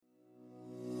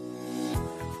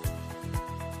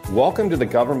Welcome to the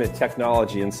Government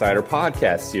Technology Insider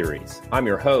podcast series. I'm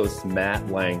your host, Matt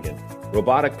Langen.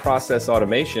 Robotic process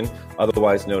automation,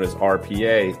 otherwise known as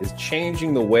RPA, is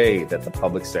changing the way that the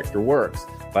public sector works.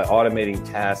 By automating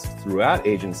tasks throughout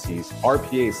agencies,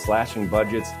 RPA is slashing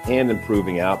budgets and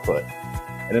improving output.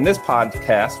 And in this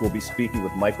podcast, we'll be speaking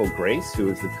with Michael Grace, who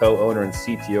is the co-owner and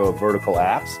CTO of Vertical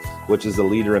Apps, which is a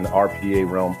leader in the RPA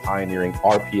realm, pioneering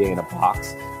RPA in a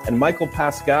box, and Michael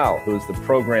Pascal, who is the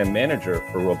program manager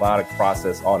for robotic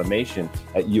process automation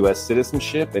at U.S.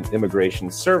 Citizenship and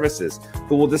Immigration Services,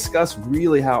 who will discuss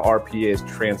really how RPA is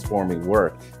transforming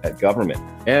work at government.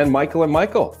 And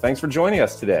Michael, thanks for joining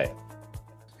us today.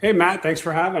 Hey, Matt, thanks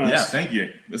for having us. Yeah, thank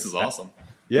you. This is awesome.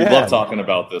 Yeah. We love talking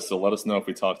about this, so let us know if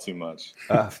we talk too much.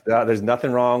 No, there's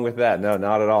nothing wrong with that. No,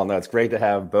 not at all. No, it's great to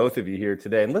have both of you here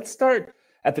today. And let's start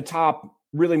at the top,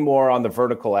 really more on the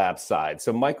Vertical Apps side.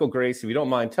 So Michael Grace, if you don't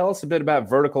mind, tell us a bit about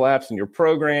Vertical Apps and your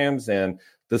programs and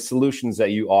the solutions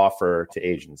that you offer to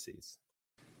agencies.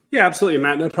 Yeah, absolutely,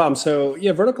 Matt. No problem. So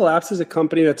Vertical Apps is a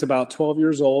company that's about 12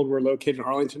 years old. We're located in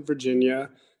Arlington, Virginia,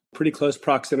 pretty close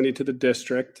proximity to the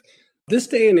district. This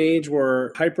day and age,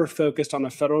 we're hyper-focused on the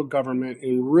federal government,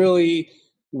 and really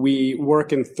we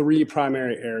work in three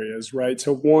primary areas, right?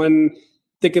 So one,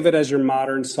 think of it as your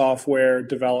modern software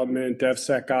development,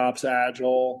 DevSecOps,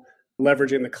 Agile,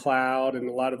 leveraging the cloud and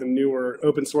a lot of the newer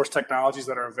open source technologies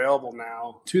that are available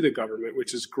now to the government,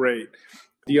 which is great.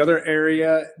 The other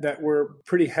area that we're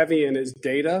pretty heavy in is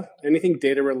data. Anything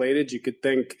data related, you could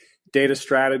think data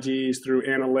strategies through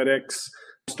analytics,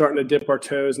 starting to dip our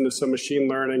toes into some machine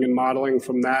learning and modeling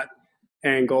from that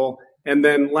angle. And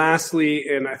then lastly,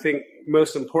 and I think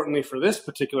most importantly for this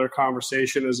particular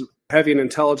conversation, is heavy and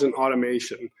intelligent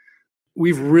automation.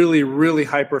 We've really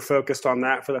hyper-focused on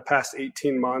that for the past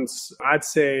 18 months. I'd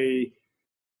say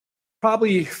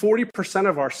probably 40%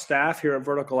 of our staff here at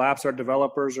Vertical Apps, our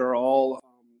developers, are all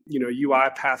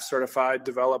UiPath certified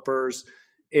developers.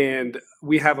 And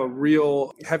we have a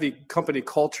real heavy company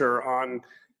culture on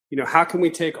how can we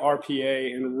take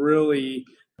RPA and really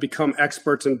become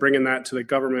experts in bringing that to the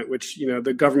government, which,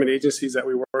 the government agencies that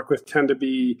we work with tend to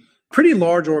be pretty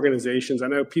large organizations. I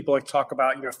know people like to talk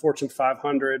about, Fortune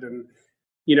 500. And,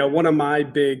 one of my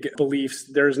big beliefs,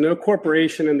 there's no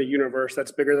corporation in the universe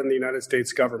that's bigger than the United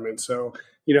States government. So,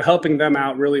 helping them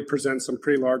out really presents some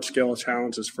pretty large scale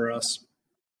challenges for us.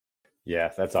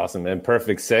 Yeah, that's awesome. And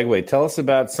perfect segue. Tell us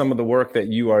about some of the work that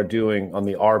you are doing on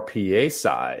the RPA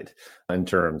side in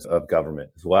terms of government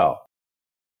as well.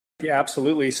 Yeah,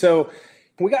 absolutely. So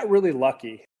we got really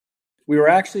lucky. We were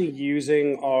actually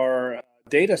using our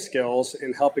data skills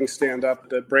in helping stand up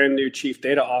the brand new chief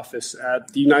data office at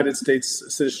the United States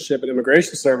Citizenship and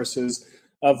Immigration Services,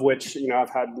 of which,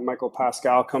 I've had Michael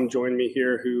Pascal come join me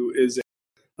here, who is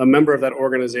a member of that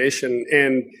organization.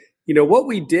 And what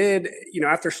we did,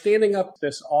 after standing up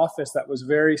this office that was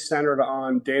very centered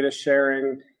on data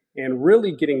sharing and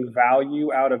really getting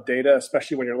value out of data,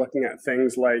 especially when you're looking at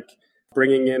things like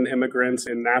bringing in immigrants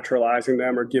and naturalizing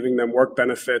them or giving them work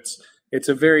benefits, it's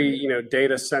a very,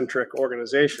 data-centric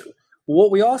organization. What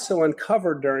we also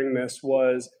uncovered during this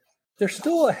was there's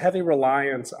still a heavy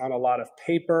reliance on a lot of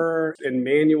paper and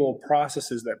manual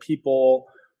processes that people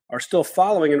are still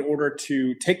following in order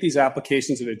to take these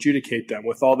applications and adjudicate them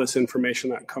with all this information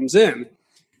that comes in.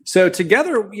 So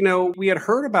together, we had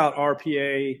heard about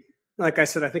RPA. Like I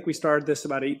said, I think we started this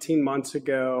about 18 months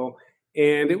ago,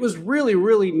 and it was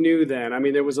really new then. I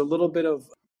mean, there was a little bit of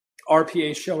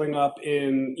RPA showing up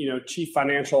in, chief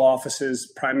financial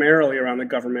offices, primarily around the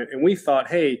government. And we thought,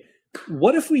 hey,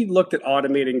 what if we looked at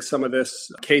automating some of this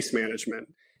case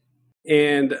management?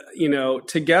 And,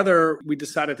 together we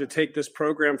decided to take this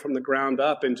program from the ground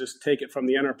up and just take it from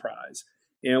the enterprise.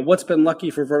 And what's been lucky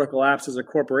for Vertical Apps as a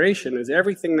corporation is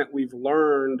everything that we've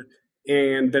learned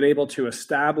and been able to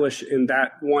establish in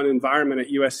that one environment at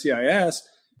USCIS,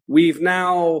 we've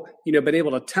now, been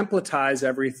able to templatize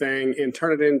everything and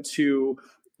turn it into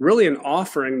really an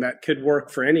offering that could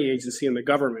work for any agency in the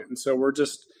government. And so we're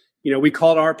just, we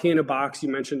call it RP in a box. You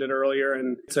mentioned it earlier,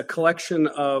 and it's a collection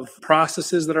of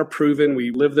processes that are proven.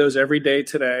 We live those every day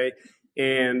today,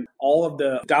 and all of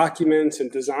the documents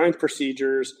and design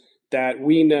procedures that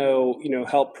we know,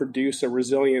 help produce a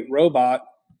resilient robot.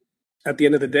 At the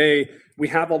end of the day, we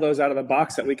have all those out of the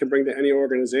box that we can bring to any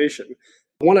organization.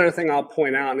 One other thing I'll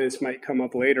point out, and this might come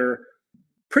up later,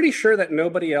 pretty sure that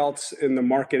nobody else in the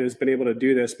market has been able to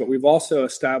do this, but we've also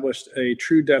established a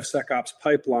true DevSecOps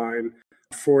pipeline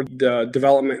for the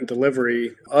development and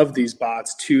delivery of these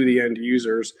bots to the end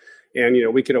users. And,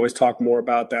 we could always talk more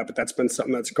about that, but that's been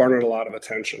something that's garnered a lot of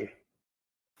attention.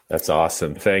 That's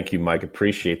awesome. Thank you, Mike.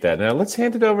 Appreciate that. Now let's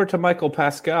hand it over to Michael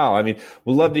Pascal. I mean,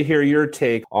 we'd love to hear your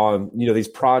take on, these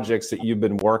projects that you've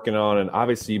been working on. And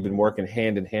obviously you've been working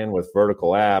hand in hand with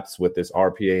Vertical Apps with this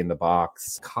RPA in the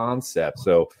box concept.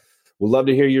 So we'd love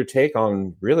to hear your take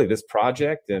on really this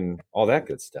project and all that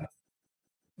good stuff.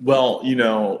 Well,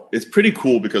 it's pretty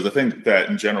cool because I think that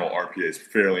in general, RPA is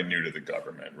fairly new to the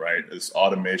government, right? This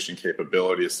automation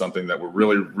capability is something that we're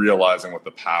really realizing what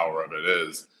the power of it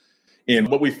is. And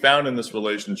what we found in this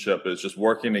relationship is just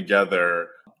working together.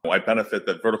 I benefit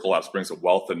that Vertical Apps brings a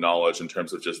wealth of knowledge in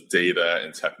terms of just data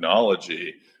and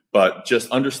technology, but just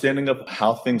understanding of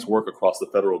how things work across the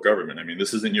federal government. I mean,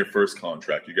 this isn't your first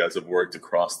contract. You guys have worked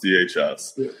across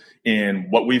DHS. Yeah. And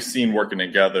what we've seen working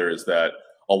together is that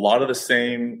there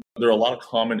are a lot of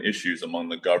common issues among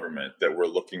the government that we're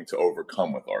looking to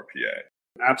overcome with RPA.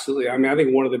 Absolutely. I mean, I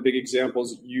think one of the big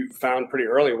examples you found pretty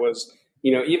early was,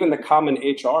 even the common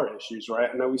HR issues, right?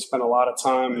 I know we spent a lot of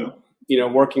time,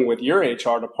 working with your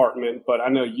HR department, but I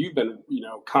know you've been,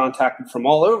 contacted from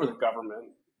all over the government.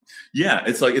 Yeah,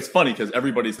 it's funny because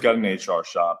everybody's got an HR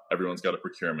shop, everyone's got a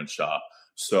procurement shop.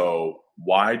 So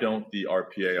why don't the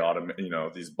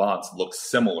RPA these bots look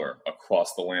similar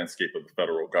across the landscape of the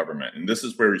federal government? And this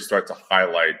is where we start to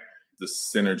highlight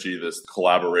this synergy, this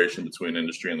collaboration between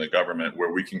industry and the government,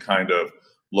 where we can kind of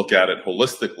look at it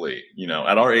holistically.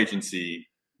 At our agency,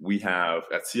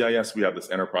 at CIS, we have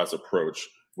this enterprise approach,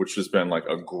 which has been like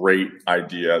a great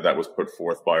idea that was put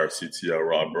forth by our CTO,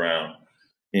 Rob Brown.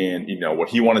 And, what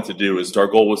he wanted to do is our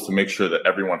goal was to make sure that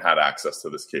everyone had access to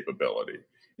this capability.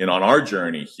 And on our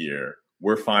journey here,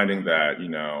 we're finding that,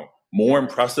 more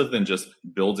impressive than just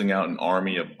building out an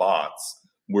army of bots,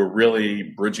 we're really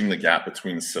bridging the gap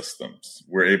between systems.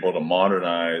 We're able to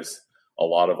modernize a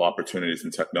lot of opportunities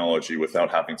in technology without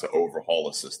having to overhaul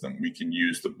a system. We can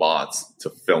use the bots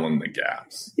to fill in the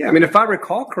gaps. Yeah, I mean, if I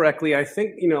recall correctly, I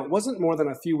think, it wasn't more than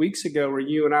a few weeks ago where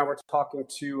you and I were talking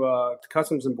to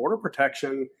Customs and Border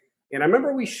Protection. And I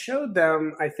remember we showed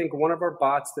them, I think, one of our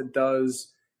bots that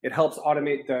it helps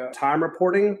automate the time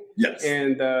reporting. Yes.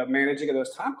 And the managing of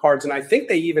those time cards. And I think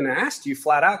they even asked you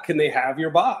flat out, can they have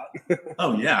your bot?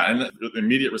 Oh, yeah. And the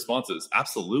immediate response is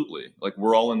absolutely. Like,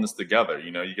 we're all in this together.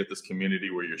 You get this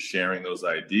community where you're sharing those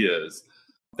ideas.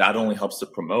 That only helps to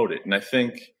promote it. And I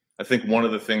think one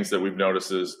of the things that we've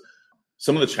noticed is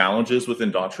some of the challenges with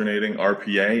indoctrinating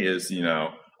RPA is,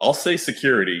 I'll say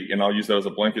security, and I'll use that as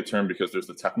a blanket term because there's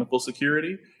the technical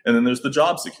security and then there's the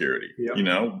job security.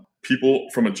 Yep. People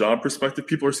from a job perspective,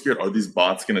 people are scared. Are these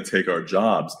bots going to take our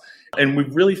jobs? And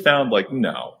we've really found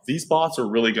no, these bots are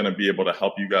really going to be able to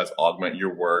help you guys augment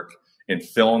your work and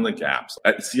fill in the gaps.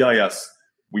 At CIS,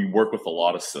 we work with a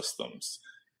lot of systems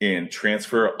and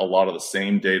transfer a lot of the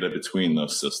same data between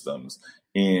those systems.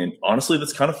 And honestly,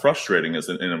 that's kind of frustrating as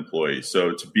an employee.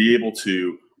 So to be able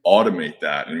to automate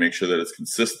that and make sure that it's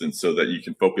consistent so that you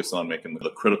can focus on making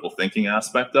the critical thinking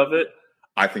aspect of it,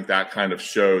 I think that kind of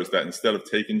shows that instead of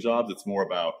taking jobs, it's more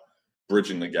about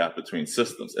bridging the gap between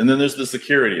systems. And then there's the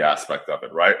security aspect of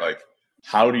it, right? Like,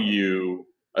 I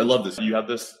love this. You have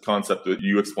this concept that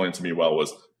you explained to me well,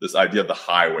 was this idea of the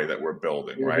highway that we're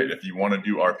building, mm-hmm. right? If you want to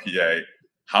do RPA,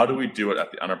 how do we do it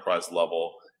at the enterprise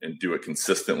level and do it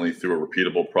consistently through a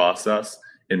repeatable process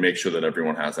and make sure that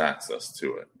everyone has access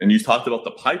to it? And you talked about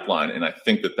the pipeline, and I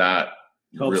think that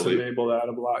helps really enable that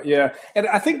a lot. Yeah. And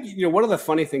I think, one of the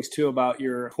funny things too about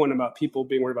your point about people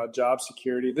being worried about job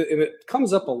security, and it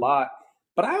comes up a lot,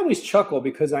 but I always chuckle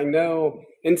because I know,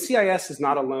 and CIS is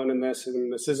not alone in this,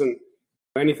 and this isn't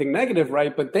anything negative,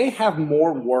 right? But they have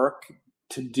more work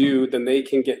to do than they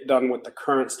can get done with the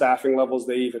current staffing levels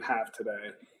they even have today.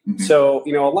 Mm-hmm. So,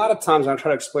 a lot of times when I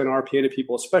try to explain RPA to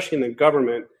people, especially in the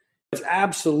government, it's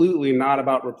absolutely not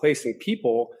about replacing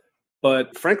people.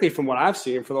 But frankly, from what I've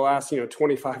seen for the last,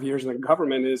 25 years in the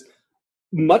government, is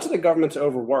much of the government's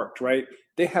overworked, right?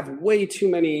 They have way too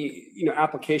many,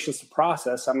 applications to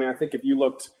process. I mean, I think if you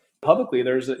looked publicly,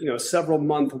 there's a, several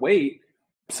month wait.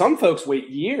 Some folks wait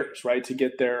years, right, to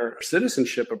get their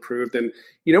citizenship approved. And,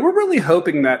 we're really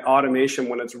hoping that automation,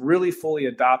 when it's really fully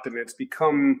adopted, and it's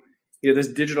become, this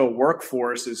digital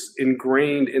workforce is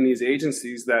ingrained in these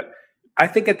agencies, that I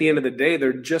think at the end of the day,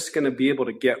 they're just going to be able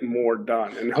to get more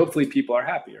done, and hopefully people are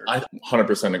happier. I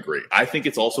 100% agree. I think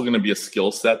it's also going to be a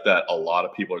skill set that a lot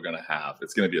of people are going to have.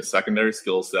 It's going to be a secondary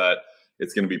skill set.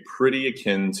 It's going to be pretty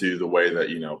akin to the way that,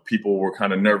 people were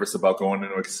kind of nervous about going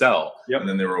into Excel. Yep. And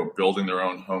then they were building their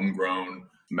own homegrown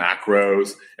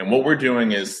macros. And what we're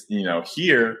doing is,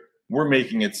 here, we're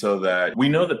making it so that we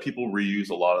know that people reuse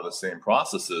a lot of the same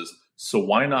processes. So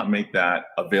why not make that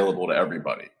available to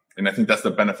everybody? And I think that's the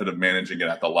benefit of managing it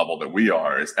at the level that we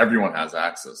are, is everyone has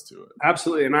access to it.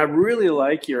 Absolutely. And I really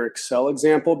like your Excel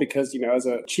example because, as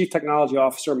a chief technology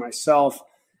officer myself,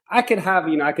 I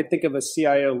could think of a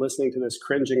CIO listening to this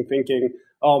cringing thinking,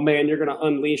 oh man, you're going to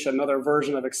unleash another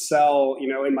version of Excel,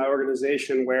 in my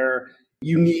organization where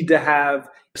you need to have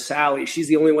Sally. She's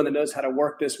the only one that knows how to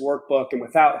work this workbook. And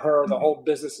without her, the whole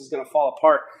business is going to fall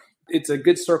apart. It's a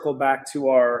good circle back to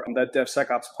that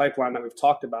DevSecOps pipeline that we've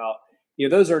talked about.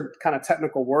 Those are kind of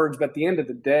technical words, but at the end of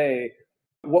the day,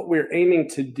 what we're aiming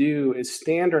to do is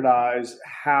standardize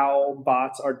how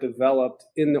bots are developed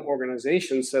in the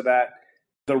organization so that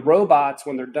the robots,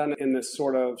 when they're done in this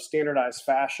sort of standardized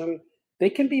fashion, they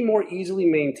can be more easily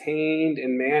maintained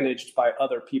and managed by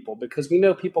other people, because we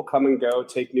know people come and go,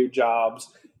 take new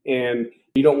jobs, and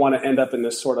you don't want to end up in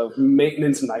this sort of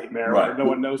maintenance nightmare where no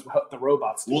one knows what the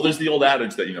robots do. Well, there's the old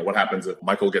adage that, what happens if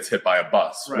Michael gets hit by a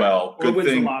bus? Right. Well, or wins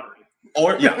the lottery.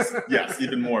 Or yes,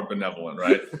 even more benevolent,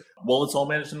 right? Well, it's all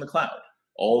managed in the cloud.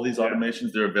 All these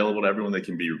automations, they're available to everyone. They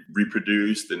can be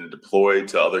reproduced and deployed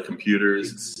to other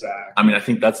computers. Exactly. I mean, I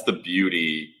think that's the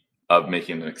beauty of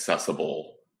making it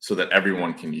accessible so that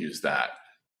everyone can use that.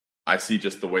 I see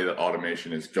just the way that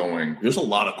automation is going. There's a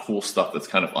lot of cool stuff that's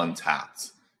kind of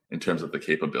untapped in terms of the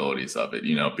capabilities of it,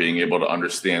 being able to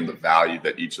understand the value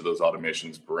that each of those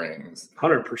automations brings.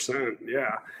 100%.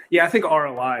 Yeah. Yeah, I think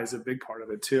ROI is a big part of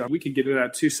it too. We could get into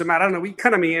that too. So Matt, I don't know, we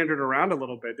kind of meandered around a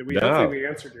little bit. Hopefully we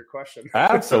answered your question.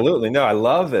 Absolutely. No, I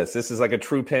love this. This is like a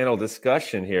true panel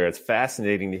discussion here. It's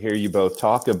fascinating to hear you both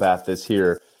talk about this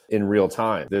here in real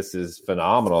time. This is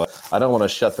phenomenal. I don't want to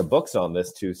shut the books on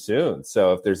this too soon.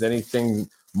 So if there's anything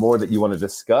more that you want to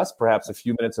discuss, perhaps a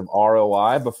few minutes of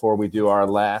ROI before we do our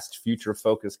last future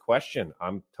focused question.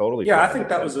 I'm totally. I think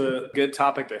that was a good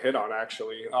topic to hit on,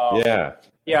 actually.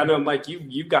 I know, Mike,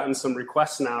 you've gotten some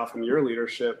requests now from your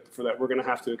leadership for that. We're going to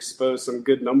have to expose some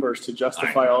good numbers to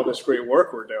justify all this great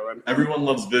work we're doing. Everyone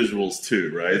loves visuals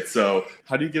too, right? So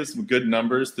how do you give some good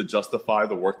numbers to justify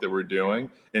the work that we're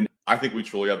doing? And I think we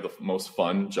truly have the most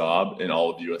fun job in all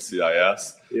of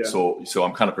USCIS. Yeah. So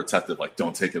I'm kind of protective, like,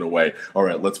 don't take it away. All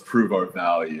right, let's prove our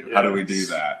value. Yes. How do we do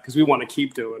that? Because we want to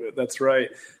keep doing it. That's right.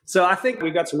 So I think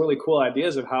we've got some really cool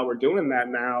ideas of how we're doing that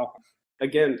now.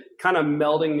 Again, kind of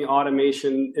melding the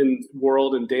automation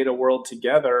world and data world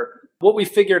together. What we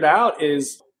figured out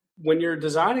is when you're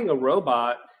designing a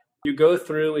robot, you go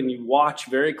through and you watch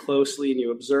very closely and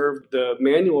you observe the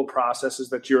manual processes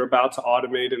that you're about to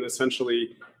automate and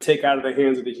essentially take out of the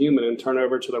hands of the human and turn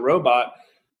over to the robot.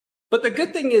 But the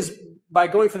good thing is, by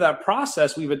going through that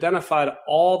process, we've identified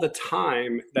all the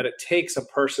time that it takes a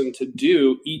person to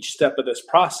do each step of this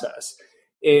process.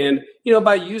 And,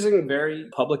 by using very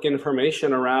public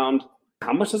information around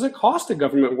how much does it cost a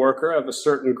government worker of a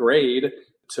certain grade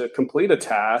to complete a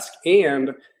task,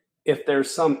 and if there's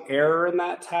some error in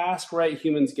that task, right,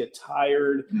 humans get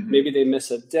tired, maybe they miss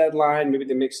a deadline, maybe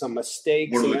they make some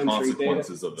mistakes. What are the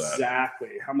consequences of that?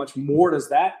 Exactly. How much more does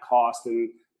that cost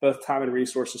in both time and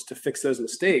resources to fix those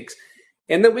mistakes?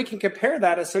 And then we can compare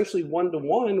that essentially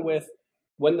one-to-one with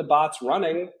when the bot's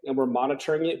running and we're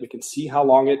monitoring it. We can see how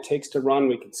long it takes to run.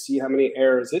 We can see how many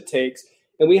errors it takes.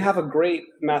 And we have a great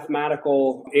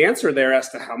mathematical answer there as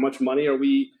to how much money are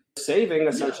we saving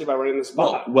essentially by running this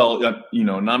bot. Well,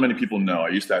 not many people know. I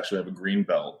used to actually have a green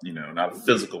belt, not a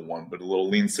physical one, but a little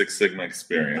Lean Six Sigma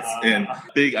experience. And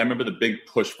I remember the big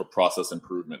push for process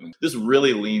improvement. And this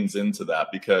really leans into that,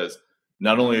 because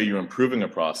not only are you improving a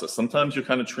process, sometimes you're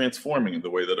kind of transforming the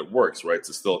way that it works, right,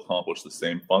 to still accomplish the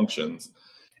same functions.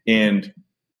 And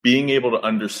being able to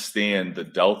understand the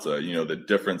delta, the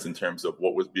difference in terms of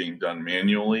what was being done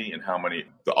manually and how many,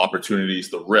 the opportunities,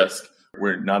 the risk.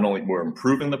 We're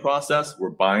improving the process,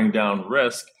 we're buying down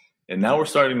risk, and now we're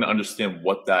starting to understand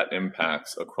what that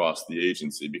impacts across the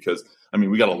agency. Because,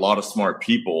 we got a lot of smart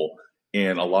people,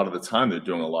 and a lot of the time they're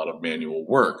doing a lot of manual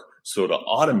work. So to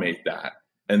automate that,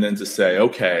 and then to say,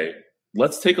 okay,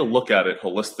 let's take a look at it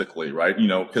holistically, right?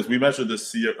 Because we measure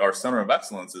this, our center of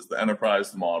excellence is the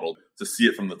enterprise model, to see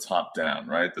it from the top down,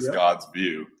 right? This God's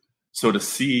view. So to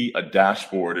see a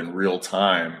dashboard in real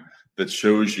time that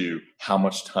shows you how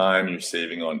much time you're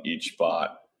saving on each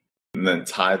bot, and then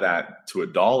tie that to a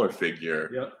dollar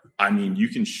figure. You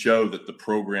can show that the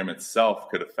program itself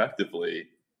could effectively,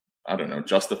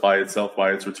 justify itself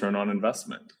by its return on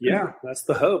investment. Yeah, that's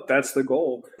the hope. That's the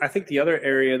goal. I think the other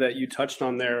area that you touched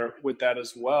on there with that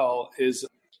as well is,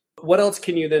 what else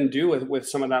can you then do with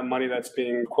some of that money that's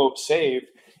being, quote, saved?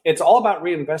 It's all about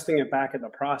reinvesting it back in the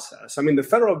process. The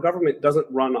federal government doesn't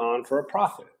run on for a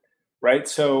profit. right?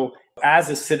 So as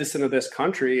a citizen of this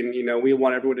country, and, we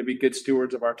want everyone to be good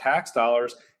stewards of our tax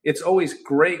dollars, it's always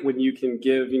great when you can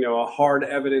give, a hard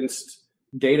evidenced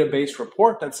database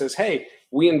report that says, hey,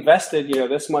 we invested,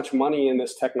 this much money in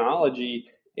this technology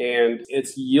and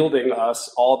it's yielding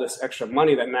us all this extra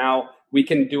money that now we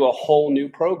can do a whole new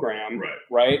program,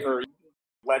 right? Or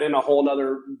let in a whole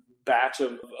nother batch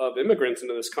of immigrants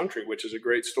into this country, which is a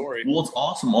great story. Well, it's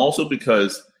awesome also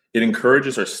because it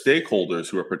encourages our stakeholders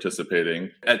who are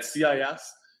participating at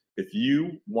CIS. If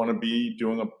you want to be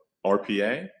doing a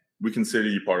RPA, we consider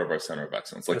you part of our center of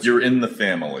excellence. Like, you're in the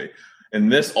family. And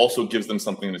this also gives them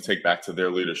something to take back to their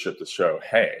leadership to show,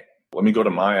 hey, let me go to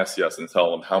my SES and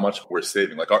tell them how much we're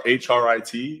saving. Like, our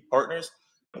HRIT partners,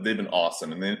 they've been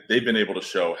awesome. And they've been able to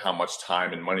show how much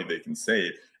time and money they can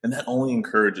save. And that only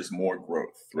encourages more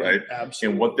growth, right?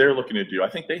 Absolutely. And what they're looking to do, I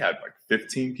think they had like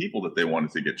 15 people that they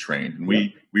wanted to get trained. And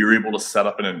we were able to set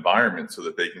up an environment so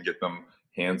that they can get them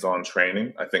hands-on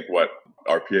training. I think what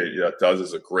RPA does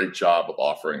is a great job of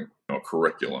offering a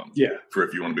curriculum for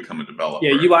if you want to become a developer.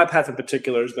 Yeah, UiPath in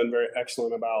particular has been very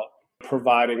excellent about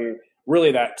providing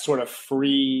really that sort of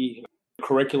free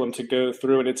curriculum to go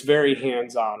through. And it's very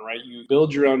hands-on, right? You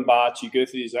build your own bots, you go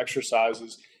through these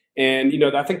exercises. And,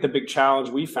 I think the big challenge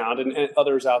we found, and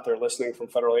others out there listening from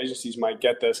federal agencies might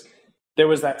get this, there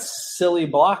was that silly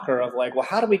blocker of like, well,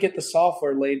 how do we get the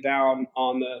software laid down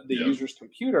on the user's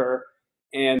computer?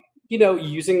 And,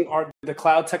 using the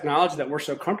cloud technology that we're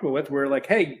so comfortable with, we're like,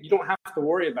 hey, you don't have to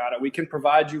worry about it. We can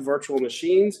provide you virtual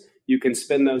machines. You can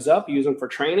spin those up, use them for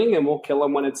training, and we'll kill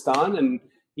them when it's done. And,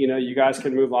 you guys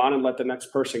can move on and let the next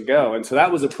person go. And so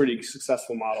that was a pretty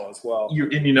successful model as well.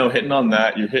 Hitting on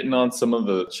that, you're hitting on some of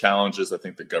the challenges I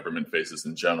think the government faces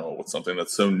in general with something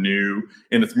that's so new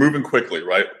and it's moving quickly,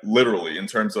 right? Literally in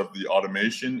terms of the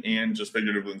automation and just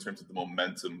figuratively in terms of the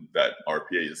momentum that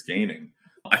RPA is gaining.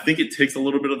 I think it takes a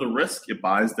little bit of the risk. It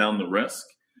buys down the risk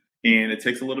and it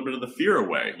takes a little bit of the fear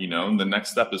away, and the next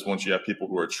step is once you have people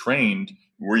who are trained,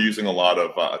 we're using a lot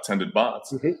of attended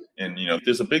bots. Mm-hmm. And,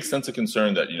 there's a big sense of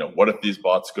concern that, what if these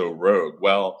bots go rogue?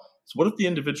 Well, so what if the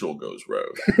individual goes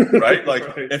rogue, right? Like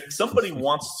if somebody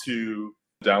wants to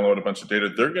download a bunch of data,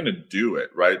 they're going to do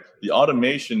it, right? The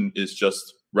automation is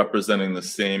just representing the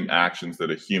same actions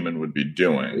that a human would be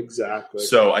doing. Exactly.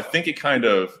 So I think it kind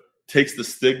of takes the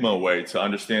stigma away to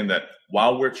understand that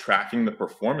while we're tracking the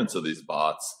performance of these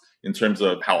bots in terms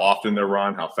of how often they're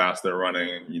run, how fast they're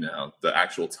running, the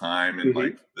actual time and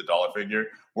like the dollar figure,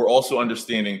 we're also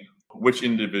understanding which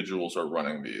individuals are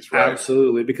running these, right?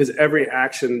 Absolutely, because every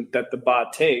action that the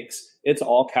bot takes, it's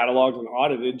all cataloged and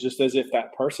audited just as if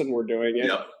that person were doing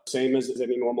it, same as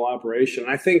any normal operation.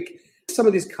 I think some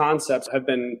of these concepts have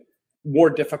been more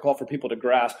difficult for people to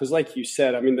grasp because like you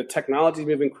said, the technology is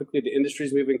moving quickly, the industry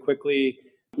is moving quickly.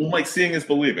 Well, like seeing is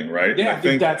believing, right? Yeah,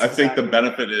 I think the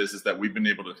benefit is that we've been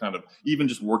able to kind of, even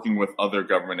just working with other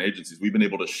government agencies, we've been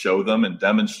able to show them and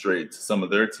demonstrate to some of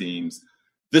their teams,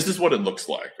 this is what it looks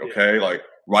like, okay? Yeah. Like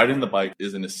riding the bike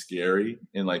isn't as scary.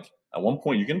 And like at one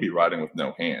point you're going to be riding with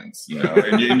no hands, and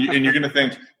you're going to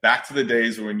think back to the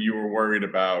days when you were worried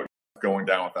about going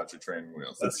down without your training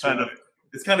wheels. It's kind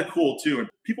of cool too. And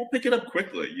people pick it up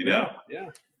quickly, Yeah.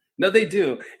 No, they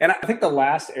do. And I think the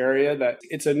last area that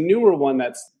it's a newer one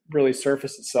that's really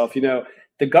surfaced itself,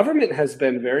 the government has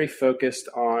been very focused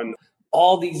on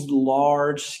all these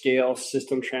large scale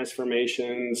system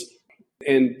transformations,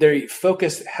 and they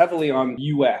focus heavily on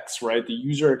UX, right? The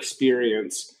user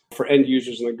experience for end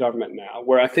users in the government now,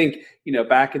 where I think,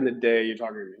 back in the day, you're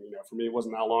talking, for me, it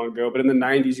wasn't that long ago, but in the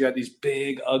 90s, you had these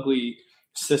big, ugly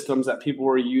systems that people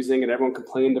were using and everyone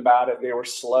complained about it and they were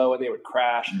slow and they would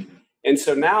crash. Mm-hmm. And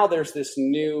so now there's this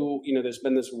new, there's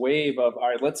been this wave of, all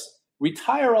right, let's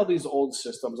retire all these old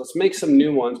systems. Let's make some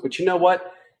new ones. But you know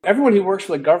what? Everyone who works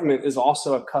for the government is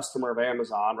also a customer of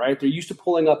Amazon, right? They're used to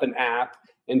pulling up an app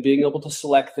and being able to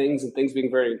select things and things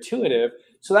being very intuitive.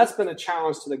 So that's been a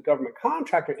challenge to the government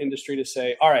contractor industry to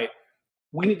say, all right,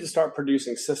 we need to start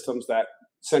producing systems that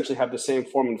essentially have the same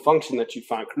form and function that you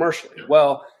find commercially.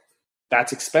 Well,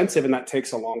 that's expensive and that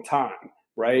takes a long time,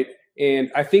 right?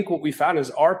 And I think what we found is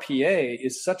RPA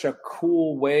is such a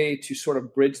cool way to sort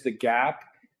of bridge the gap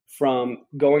from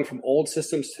going from old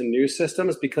systems to new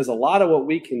systems, because a lot of what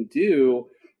we can do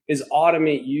is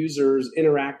automate users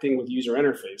interacting with user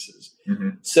interfaces. Mm-hmm.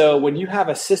 So when you have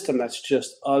a system that's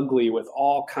just ugly with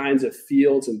all kinds of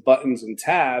fields and buttons and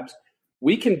tabs,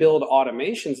 we can build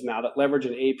automations now that leverage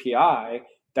an API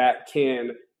that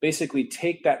can basically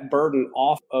take that burden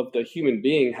off of the human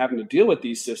being having to deal with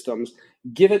these systems,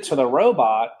 give it to the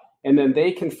robot, and then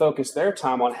they can focus their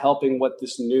time on helping what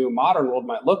this new modern world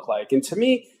might look like. And to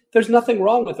me, there's nothing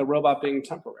wrong with a robot being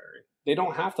temporary. they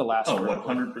don't have to last. Oh,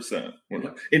 100%.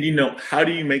 And how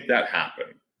do you make that happen?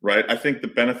 Right. I think the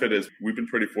benefit is we've been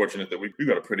pretty fortunate that we've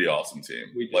got a pretty awesome team.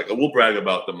 Like, we'll brag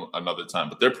about them another time,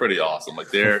 but they're pretty awesome.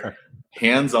 Like, they're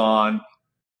hands-on,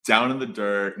 down in the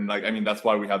dirt. And that's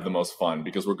why we have the most fun,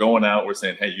 because we're going out, we're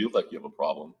saying, hey, you look like you have a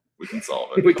problem. We can solve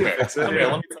it. We can fix it. Let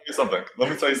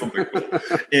me tell you something.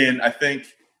 And I think,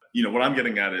 what I'm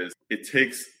getting at is it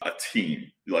takes a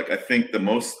team. Like, I think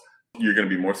you're going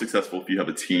to be more successful if you have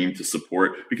a team to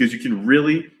support, because you can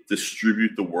really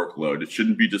distribute the workload. It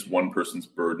shouldn't be just one person's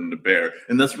burden to bear.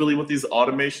 And that's really what these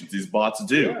automations, these bots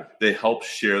do. Yeah. They help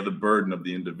share the burden of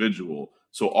the individual.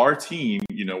 So our team,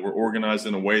 we're organized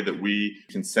in a way that we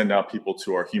can send out people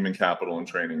to our human capital and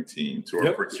training team, to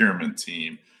our procurement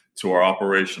team, to our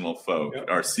operational folk,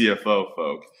 our CFO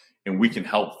folk, and we can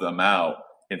help them out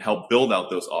and help build out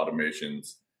those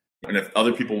automations. And if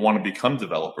other people want to become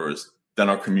developers, then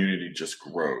our community just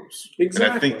grows. Exactly.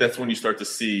 And I think that's when you start to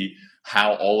see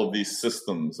how all of these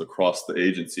systems across the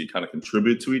agency kind of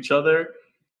contribute to each other.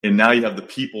 And now you have the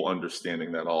people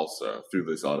understanding that also through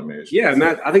this automation. Yeah, and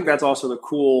I think that's also the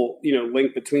cool,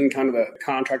 link between kind of the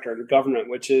contractor and the government,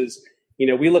 which is,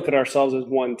 we look at ourselves as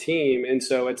one team. And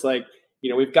so it's like,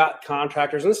 we've got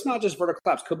contractors, and it's not just Vertical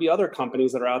Labs, could be other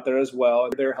companies that are out there as well.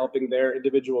 They're helping their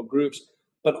individual groups.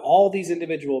 But all these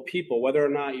individual people, whether or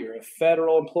not you're a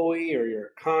federal employee or you're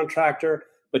a contractor,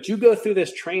 but you go through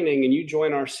this training and you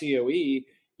join our COE,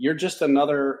 you're just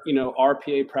another,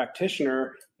 RPA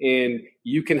practitioner, and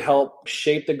you can help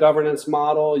shape the governance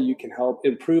model. You can help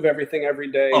improve everything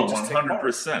every day. Oh,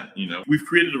 100%. We've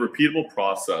created a repeatable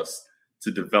process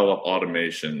to develop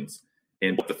automations,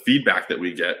 and the feedback that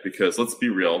we get, because let's be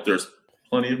real, there's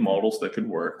plenty of models that could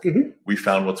work. Mm-hmm. We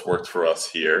found what's worked for us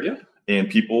here. Yeah. And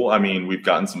people, we've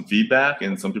gotten some feedback,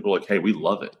 and some people are like, hey, we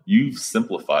love it. You've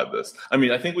simplified this.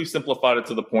 I think we've simplified it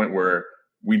to the point where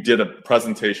we did a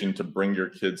presentation to bring your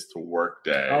kids to work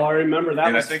day. Oh, I remember that.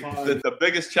 And I think the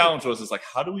biggest challenge was like,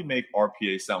 how do we make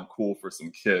RPA sound cool for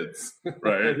some kids,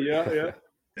 right? Yeah.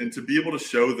 And to be able to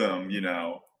show them,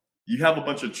 you have a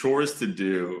bunch of chores to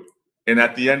do, and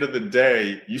at the end of the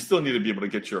day, you still need to be able to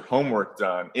get your homework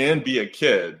done and be a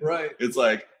kid. Right. It's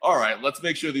like, all right, let's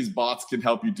make sure these bots can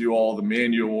help you do all the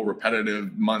manual, repetitive,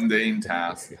 mundane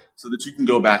tasks so that you can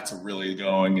go back to really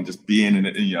going and just being,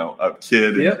 a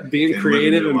kid. Yeah, being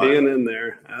creative and being in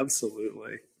there.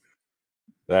 Absolutely.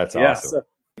 That's awesome. So,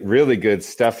 really good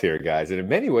stuff here, guys. And in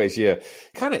many ways, you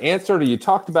kind of answered, or you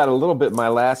talked about a little bit my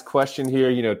last question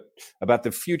here, about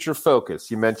the future focus.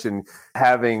 You mentioned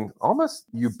having almost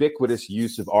ubiquitous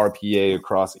use of RPA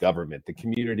across government. The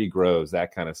community grows,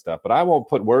 that kind of stuff. But I won't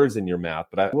put words in your mouth,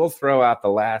 but I will throw out the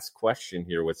last question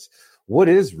here, which what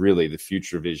is really the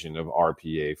future vision of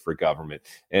RPA for government?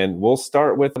 And we'll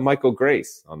start with Michael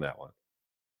Grace on that one.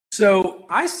 So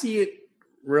I see it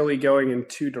really going in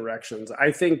two directions.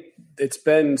 I think it's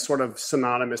been sort of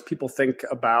synonymous. People think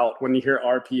about, when you hear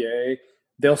RPA,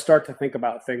 they'll start to think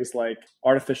about things like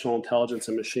artificial intelligence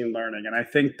and machine learning. And I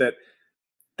think that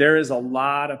there is a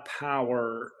lot of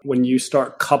power when you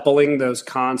start coupling those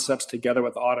concepts together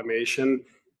with automation,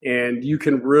 and you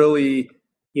can really,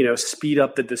 speed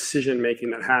up the decision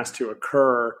making that has to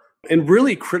occur in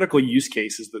really critical use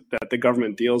cases that the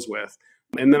government deals with.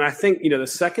 And then I think, the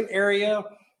second area,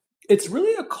 it's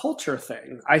really a culture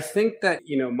thing. I think that,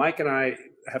 Mike and I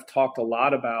have talked a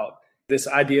lot about this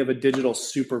idea of a digital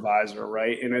supervisor,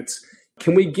 right? And it's,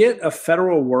 can we get a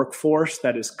federal workforce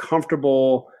that is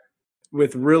comfortable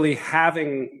with really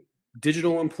having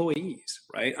digital employees,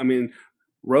 right?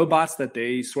 Robots that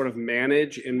they sort of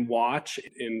manage and watch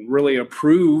and really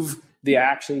approve the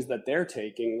actions that they're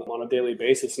taking on a daily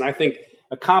basis. And I think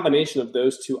a combination of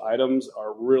those two items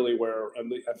are really where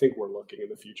I think we're looking in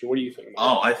the future. What do you think, Mike?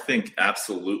 Oh, I think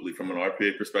absolutely. From an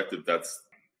RPA perspective,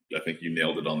 I think you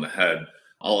nailed it on the head.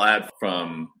 I'll add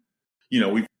from,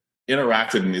 we've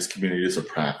interacted in these communities of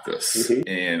practice. Mm-hmm.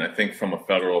 And I think from a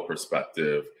federal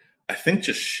perspective, I think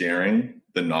just sharing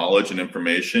the knowledge and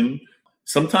information,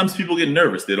 sometimes people get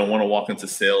nervous. They don't want to walk into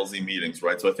salesy meetings,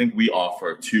 right? So I think we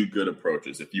offer two good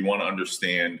approaches. If you want to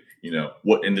understand,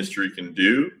 what industry can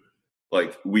do,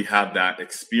 like, we have that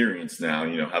experience now,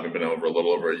 having been over a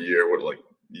little over a year,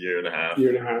 year and a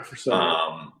half or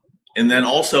so. And then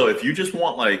also, if you just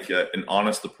want an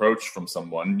honest approach from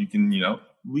someone, you can,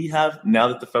 we have, now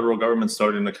that the federal government's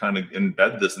starting to kind of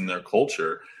embed this in their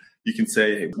culture, you can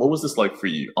say, hey, what was this like for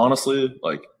you? Honestly,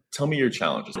 tell me your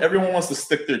challenges. Everyone wants to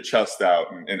stick their chest out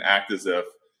and act as if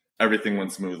everything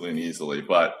went smoothly and easily.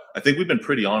 But I think we've been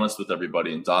pretty honest with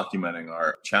everybody in documenting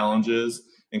our challenges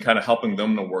and kind of helping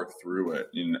them to work through it.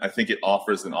 And I think it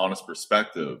offers an honest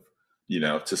perspective,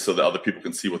 so that other people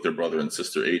can see what their brother and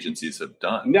sister agencies have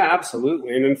done. Yeah,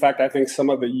 absolutely. And in fact, I think some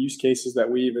of the use cases that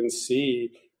we even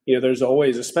see, there's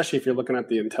always, especially if you're looking at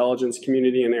the intelligence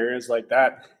community and areas like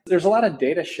that, there's a lot of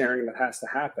data sharing that has to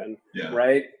happen,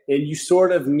 right? And you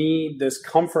sort of need this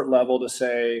comfort level to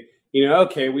say,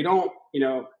 okay, we don't,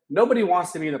 nobody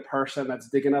wants to be the person that's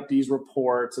digging up these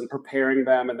reports and preparing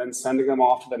them and then sending them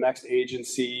off to the next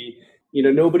agency.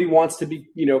 Nobody wants to be,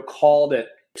 called at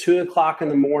 2:00 in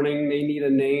the morning. They need a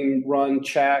name run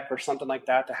check or something like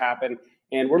that to happen.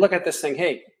 And we're looking at this thing,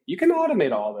 hey, you can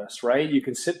automate all this, right? You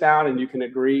can sit down and you can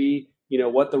agree,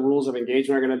 what the rules of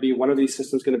engagement are going to be, when are these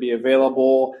systems going to be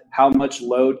available, how much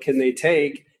load can they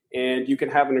take, and you can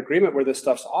have an agreement where this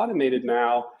stuff's automated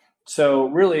now. So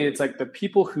really, it's like the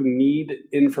people who need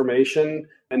information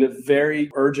in a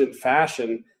very urgent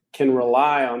fashion can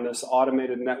rely on this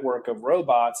automated network of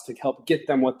robots to help get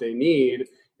them what they need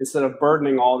instead of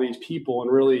burdening all these people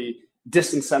and really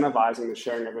disincentivizing the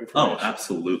sharing of information. Oh,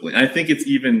 absolutely. And I think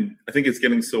it's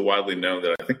getting so widely known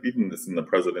that I think even this in the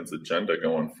president's agenda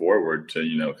going forward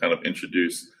to, kind of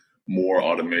introduce more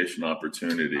automation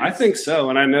opportunities. I think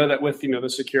so. And I know that with, the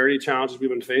security challenges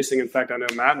we've been facing, in fact, I know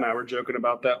Matt and I were joking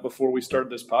about that before we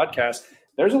started this podcast.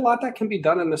 There's a lot that can be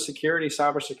done in the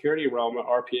cybersecurity realm that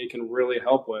RPA can really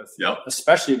help with,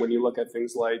 especially when you look at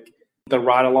things like the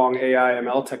ride-along AI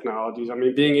ML technologies. I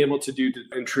mean, being able to do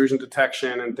intrusion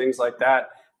detection and things like that,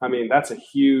 I mean, that's a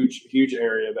huge, huge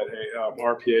area that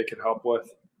RPA can help with.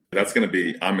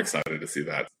 I'm excited to see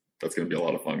that. That's going to be a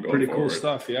lot of fun going forward. Pretty cool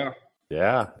stuff, yeah.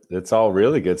 Yeah, it's all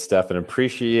really good stuff, and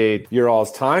appreciate your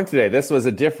all's time today. This was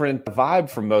a different vibe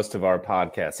from most of our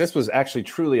podcasts. This was actually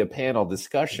truly a panel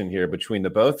discussion here between the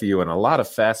both of you, and a lot of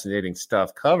fascinating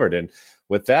stuff covered. And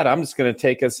with that, I'm just going to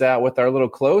take us out with our little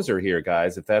closer here,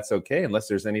 guys, if that's okay, unless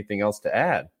there's anything else to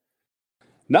add.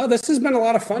 No, this has been a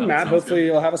lot of fun, Matt. Hopefully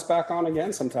you'll have us back on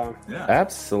again sometime. Yeah.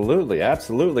 Absolutely.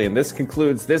 Absolutely. And this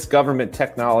concludes this Government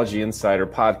Technology Insider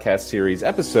podcast series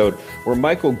episode where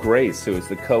Michael Grace, who is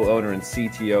the co-owner and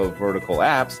CTO of Vertical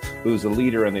Apps, who's a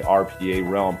leader in the RPA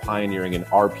realm, pioneering an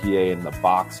RPA in the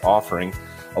box offering,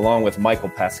 along with Michael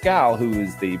Pascal, who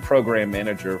is the program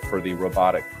manager for the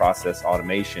robotic process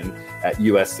automation at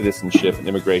U.S. Citizenship and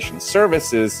Immigration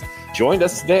Services, joined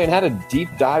us today and had a deep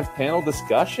dive panel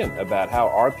discussion about how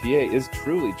RPA is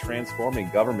truly transforming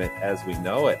government as we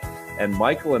know it. And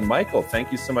Michael,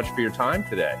 thank you so much for your time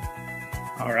today.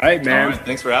 All right, man. All right,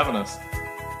 thanks for having us.